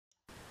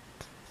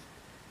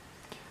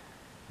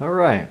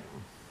Alright,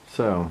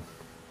 so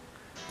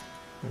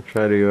I'll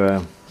try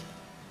to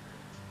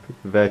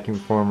put the vacuum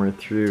former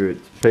through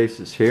its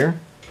paces here.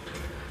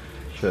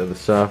 Show the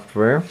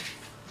software.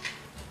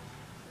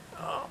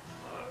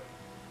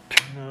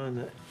 Turn on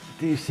the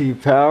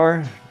DC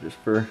power just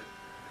for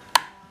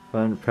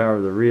fun to power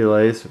the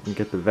relay so we can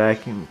get the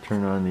vacuum.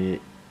 Turn on the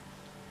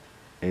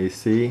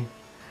AC.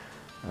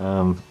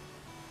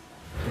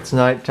 It's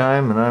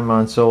nighttime and I'm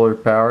on solar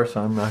power,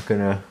 so I'm not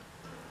gonna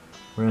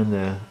run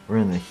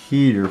the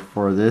heater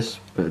for this,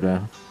 but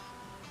let's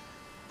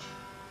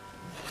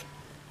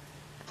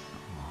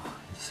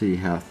see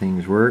how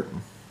things work.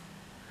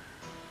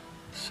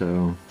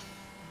 So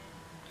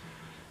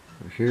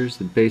here's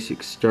the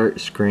basic start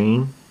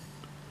screen.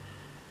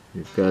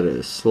 You've got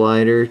a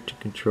slider to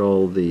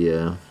control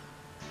the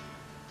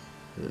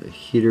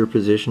heater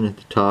position at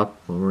the top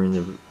when we're in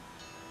the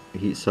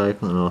heat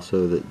cycle, and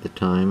also the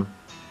time,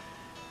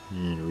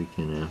 and we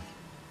can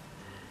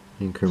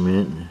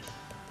increment and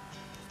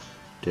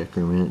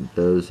decrement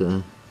those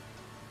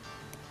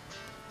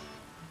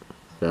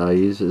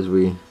values as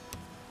we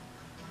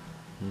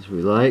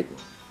like.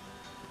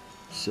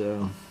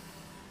 So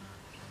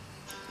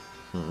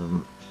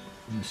to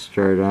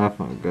start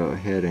off, I'll go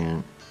ahead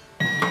and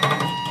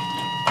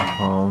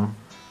home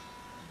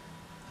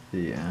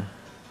the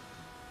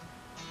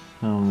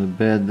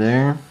bed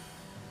there.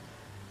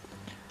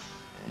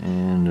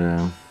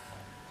 And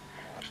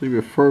actually,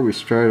 before we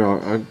start,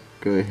 I'll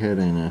go ahead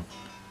and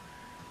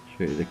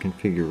show you the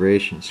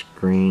configuration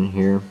screen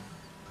here.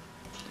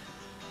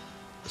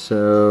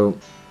 So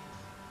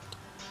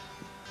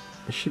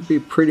it should be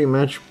pretty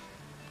much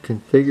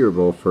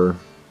configurable for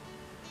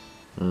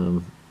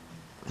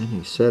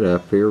any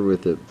setup here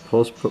with the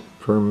pulse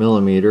per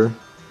millimeter.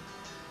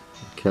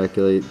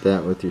 Calculate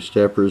that with your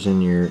steppers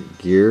and your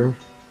gear,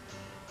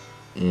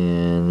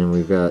 and then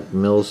we've got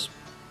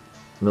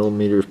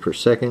millimeters per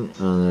second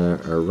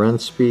on our run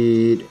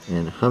speed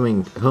and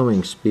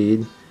homing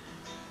speed.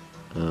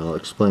 I'll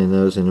explain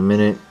those in a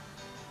minute.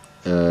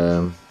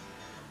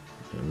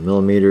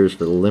 Millimeters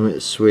for the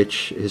limit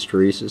switch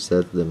hysteresis,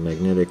 that's the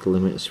magnetic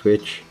limit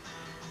switch,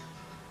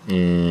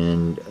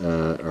 and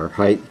our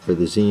height for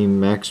the Z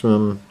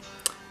maximum,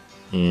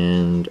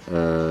 and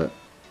our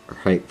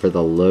height for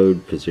the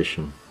load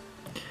position.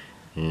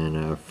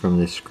 And from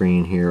this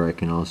screen here, I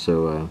can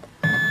also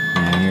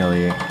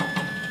manually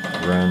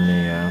run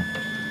the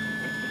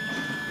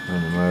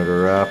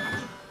motor up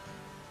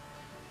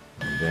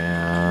and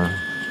down,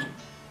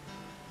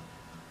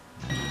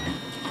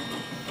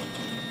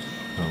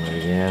 come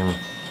again.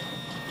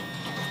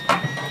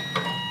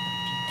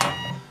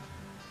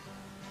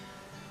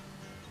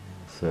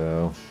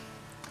 So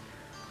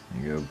I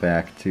go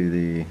back to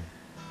the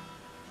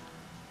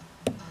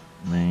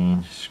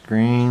main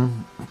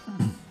screen,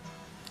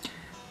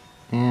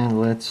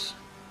 and let's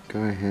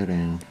go ahead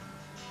and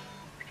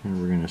pretend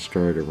we're going to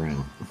start a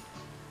run.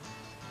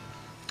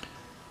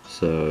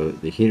 So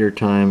the heater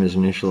time is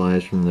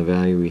initialized from the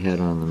value we had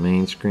on the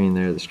main screen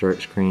there, the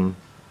start screen.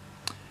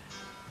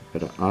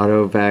 Got an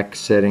auto vac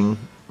setting.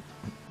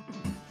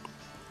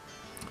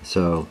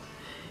 So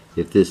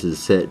if this is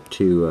set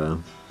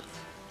to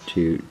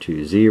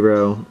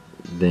 0,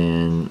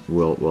 then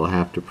we'll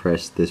have to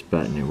press this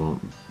button. It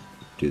won't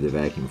do the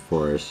vacuum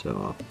for us, so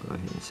I'll go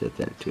ahead and set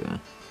that to a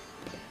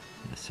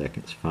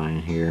second's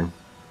fine here.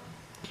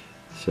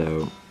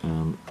 So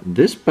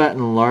this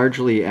button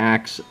largely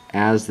acts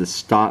as the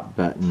stop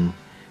button,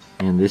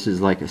 and this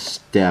is like a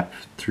step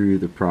through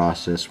the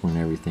process when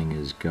everything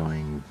is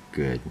going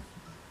good.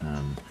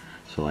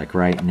 So like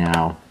right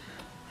now,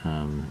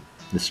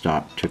 the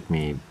stop took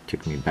me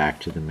back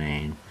to the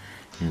main,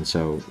 and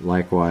so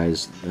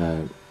likewise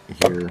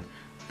here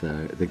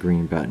the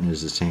green button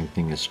is the same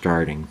thing as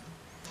starting.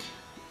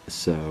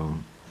 So,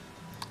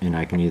 and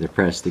I can either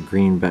press the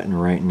green button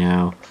right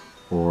now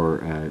or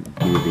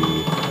do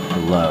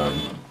the load.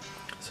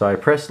 So I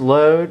press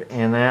load,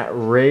 and that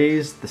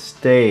raised the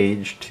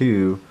stage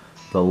to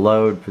the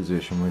load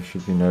position, which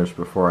if you noticed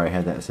before I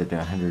had that set to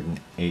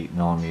 108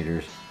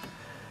 millimeters.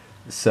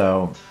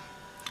 So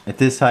at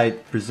this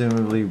height,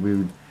 presumably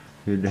we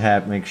would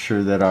make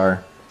sure that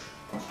our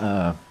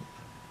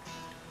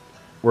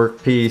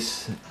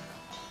workpiece,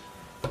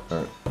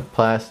 or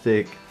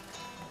plastic,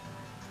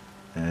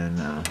 and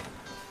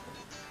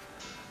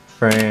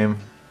frame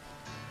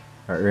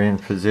are in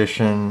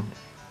position,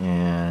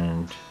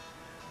 and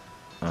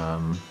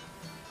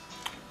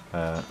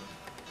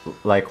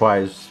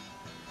likewise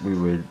we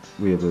would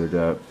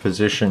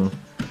position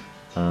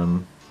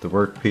the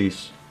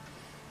workpiece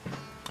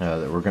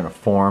that we're going to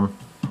form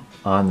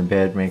on the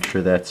bed, make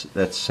sure that's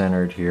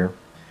centered here,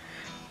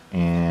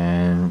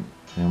 and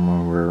then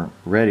when we're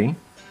ready,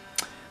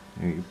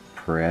 we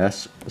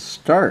press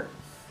start.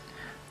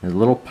 There's a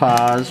little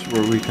pause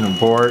where we can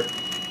abort.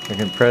 I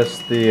can press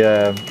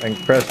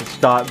the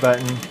stop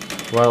button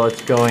while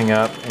it's going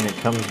up, and it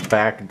comes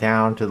back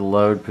down to the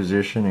load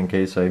position in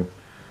case I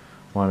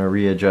want to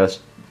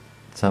readjust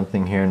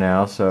something here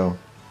now. So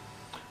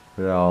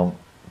I'll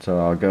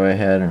go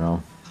ahead and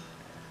I'll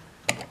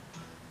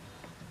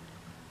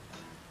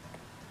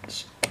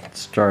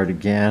start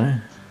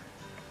again.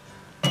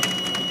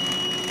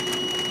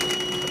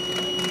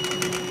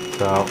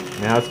 So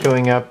now it's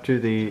going up to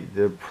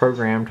the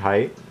programmed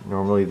height.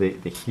 Normally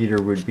the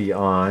heater would be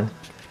on,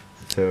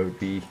 so it would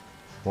be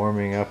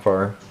warming up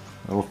our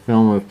little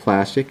film of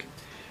plastic.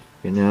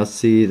 You can now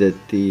see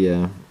that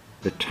the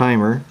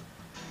timer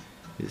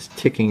is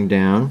ticking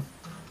down,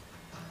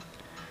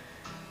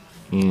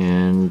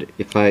 and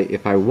if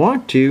I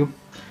want to,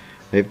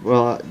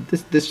 well,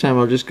 this time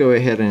I'll just go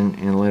ahead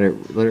and let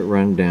it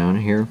run down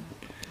here.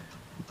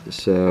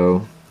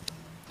 So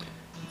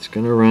it's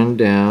going to run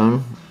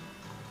down,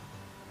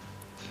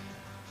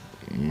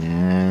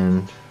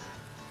 and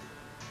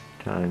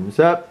time's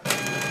up.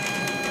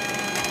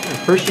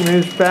 First it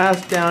moves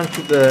fast down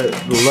to the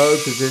load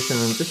position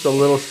and just a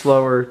little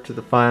slower to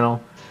the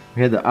final.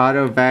 We had the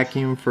auto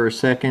vacuum for a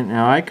second.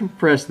 Now I can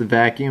press the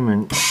vacuum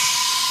and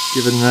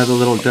give it another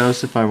little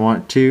dose if I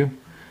want to.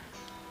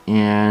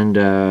 And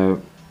I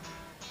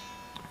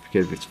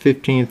forget if it's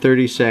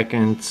 15-30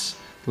 seconds,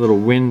 a little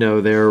window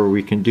there where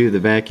we can do the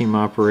vacuum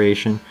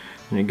operation,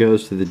 and it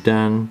goes to the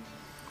done.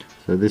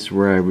 So this is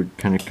where I would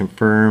kind of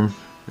confirm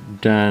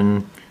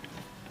done.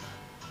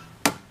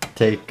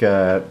 Take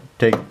the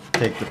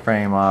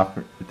frame off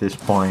at this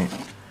point,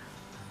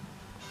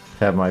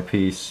 have my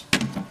piece,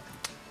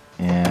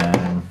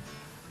 and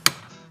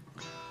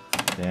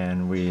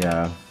then we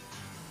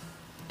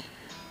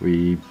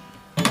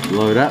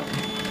load up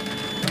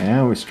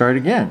and we start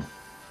again.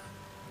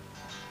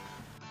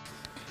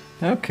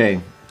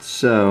 Okay,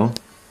 so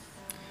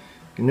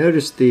you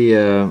notice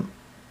the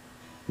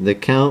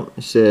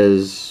count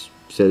says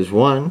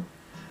 1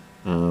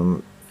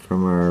 from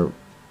our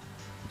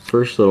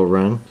first little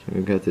run. So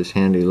we've got this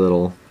handy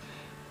little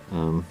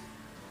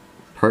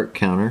part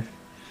counter,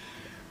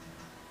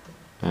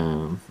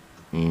 and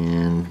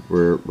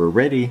we're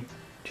ready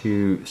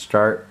to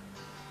start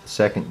the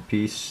second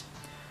piece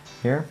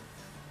here.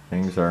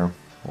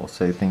 We'll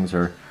say things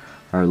are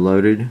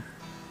loaded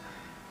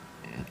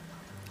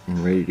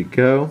and ready to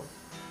go.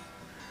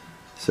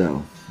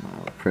 So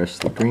I'll press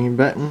the green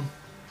button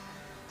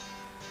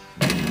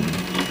and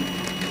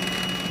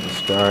we'll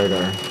start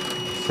our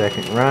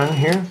second run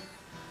here.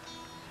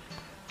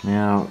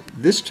 Now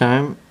this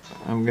time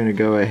I'm going to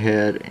go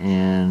ahead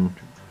and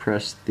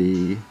press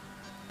the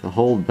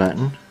hold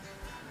button.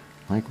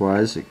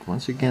 Likewise,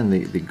 once again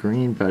the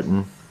green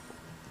button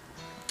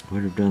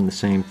would have done the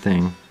same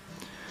thing.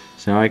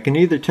 So I can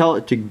either tell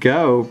it to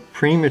go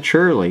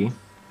prematurely,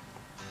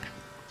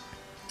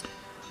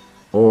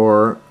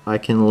 or I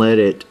can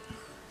let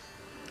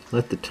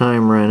the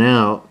time run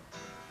out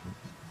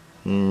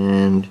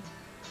and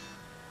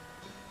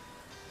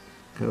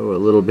go a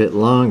little bit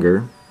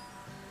longer.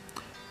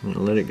 I'm going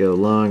to let it go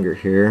longer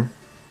here.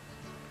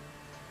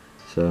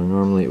 So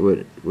normally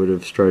it would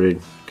have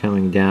started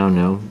coming down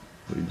now.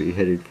 We'd be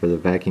headed for the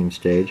vacuum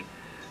stage.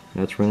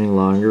 That's running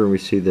longer. We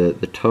see the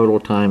total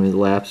time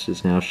elapsed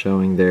is now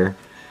showing there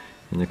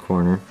in the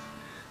corner.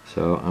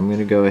 So I'm going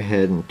to go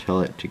ahead and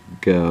tell it to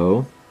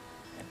go.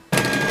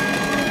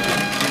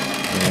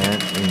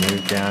 And we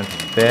move down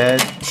to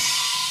bed.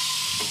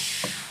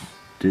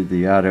 Did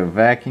the auto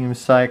vacuum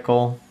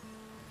cycle.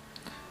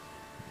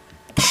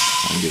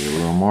 I'll give it a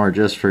little more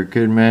just for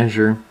good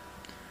measure.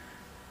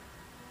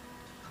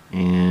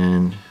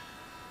 And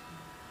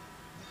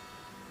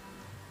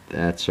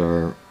that's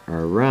our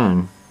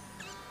run.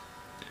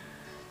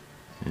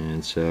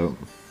 And so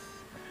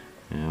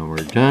now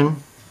we're done.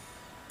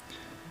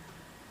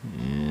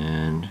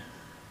 And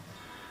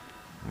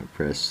I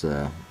press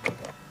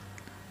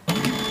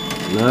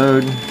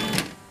load.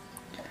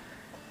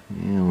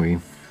 And we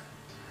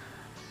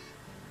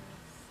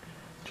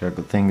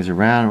juggle things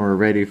around. We're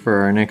ready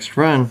for our next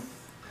run.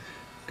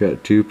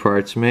 Got 2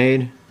 parts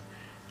made.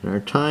 And our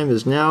time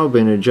has now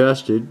been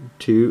adjusted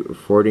to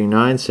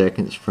 49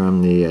 seconds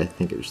from the, I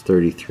think it was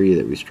 33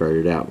 that we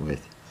started out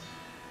with.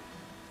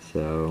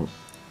 So,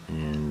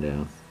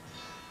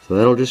 so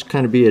that'll just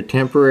kind of be a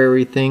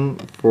temporary thing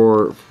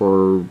for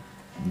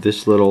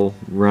this little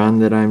run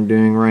that I'm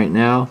doing right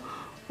now,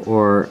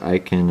 or I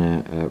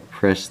can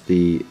press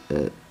the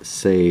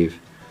save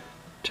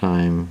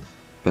time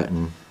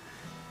button,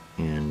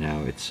 and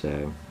now it's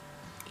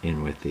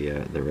in with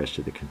the rest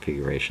of the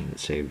configuration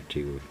that's saved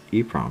to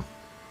EEPROM.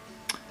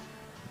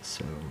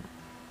 So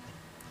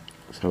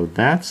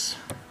that's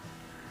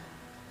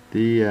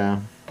the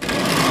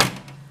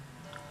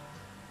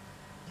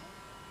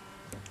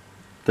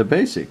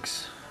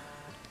basics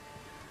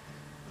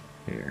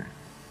here.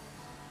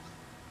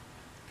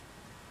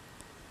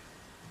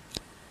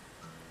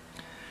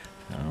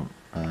 So,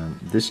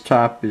 this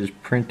top is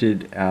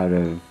printed out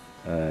of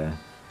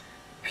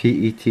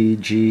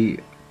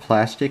PETG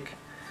plastic,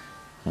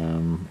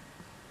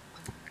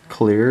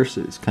 clear,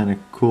 so it's kind of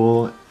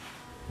cool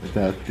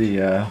without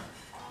the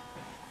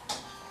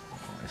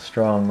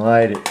strong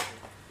light.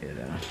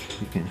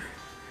 You can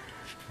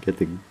get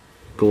the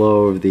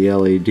glow of the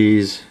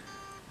LEDs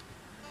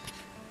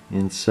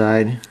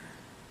inside.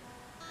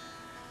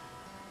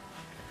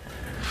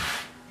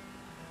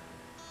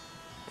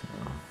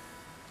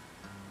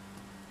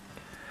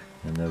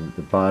 and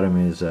the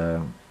bottom is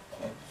a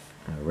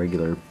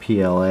regular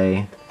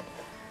PLA.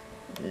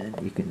 And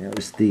you can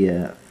notice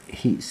the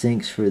heat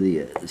sinks for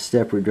the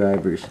stepper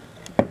drivers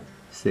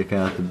stick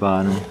out the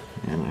bottom,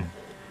 and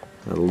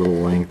a little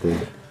length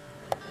of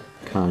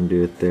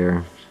conduit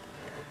there.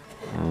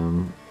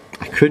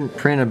 I couldn't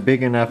print a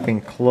big enough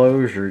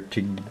enclosure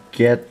to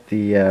get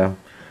the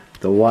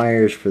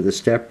wires for the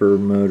stepper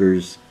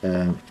motors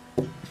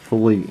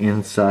fully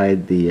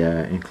inside the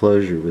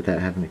enclosure without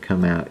having to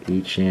come out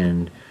each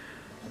end.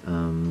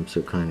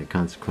 So kind of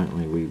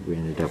consequently we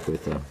ended up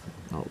with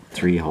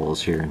 3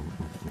 holes here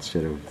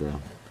instead of the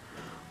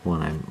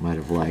one I might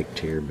have liked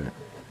here. But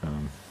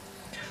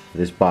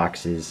this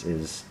box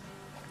is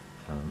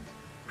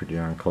pretty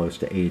darn close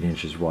to 8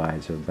 inches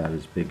wide, so about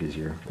as big as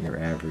your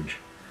average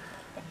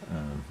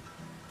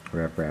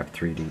RepRap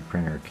 3D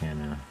printer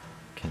can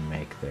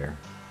make there.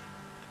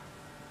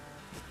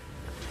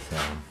 So,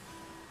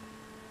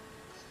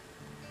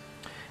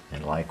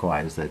 and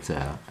likewise, that's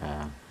a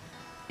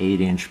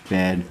 8-inch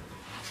bed,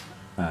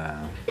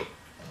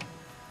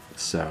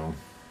 so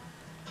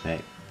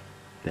that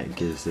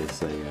gives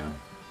us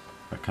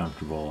a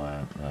comfortable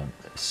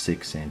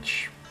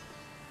 6-inch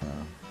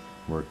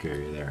work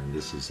area there, and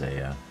this is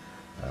an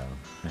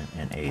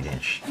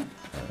 8-inch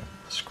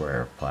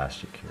square of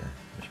plastic here,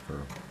 just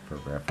for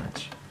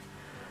reference.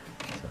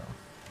 So,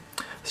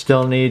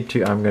 still need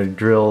to. I'm going to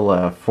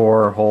drill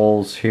 4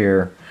 holes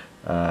here,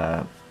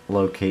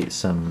 locate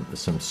some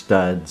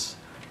studs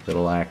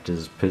that'll act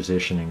as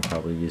positioning.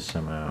 Probably use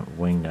some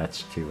wing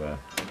nuts to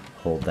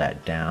hold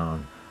that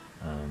down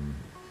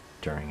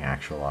during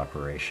actual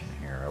operation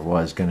here. I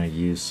was going to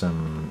use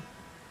some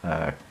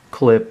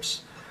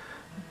clips.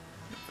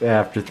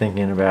 After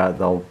thinking about it,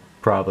 they'll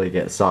probably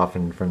get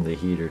softened from the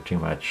heat or too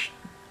much.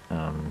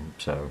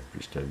 So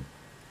just to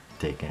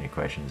take any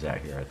questions out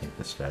here, I think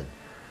the stud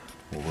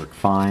will work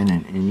fine.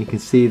 And you can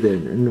see that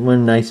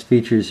one nice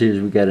features here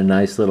is we got a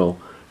nice little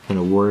kind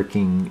of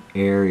working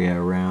area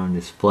around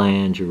this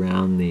flange,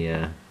 around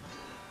the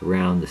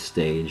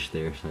stage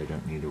there, so I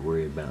don't need to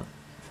worry about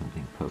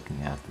something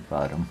poking out the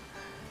bottom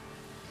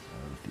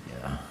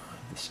of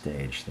the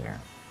stage there.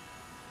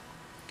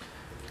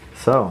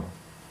 So,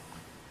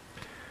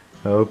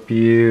 hope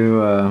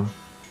you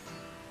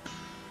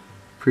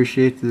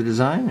appreciate the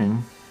design,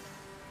 and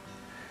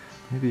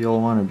maybe you'll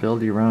want to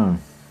build your own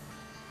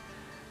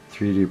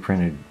 3D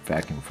printed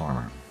vacuum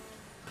former.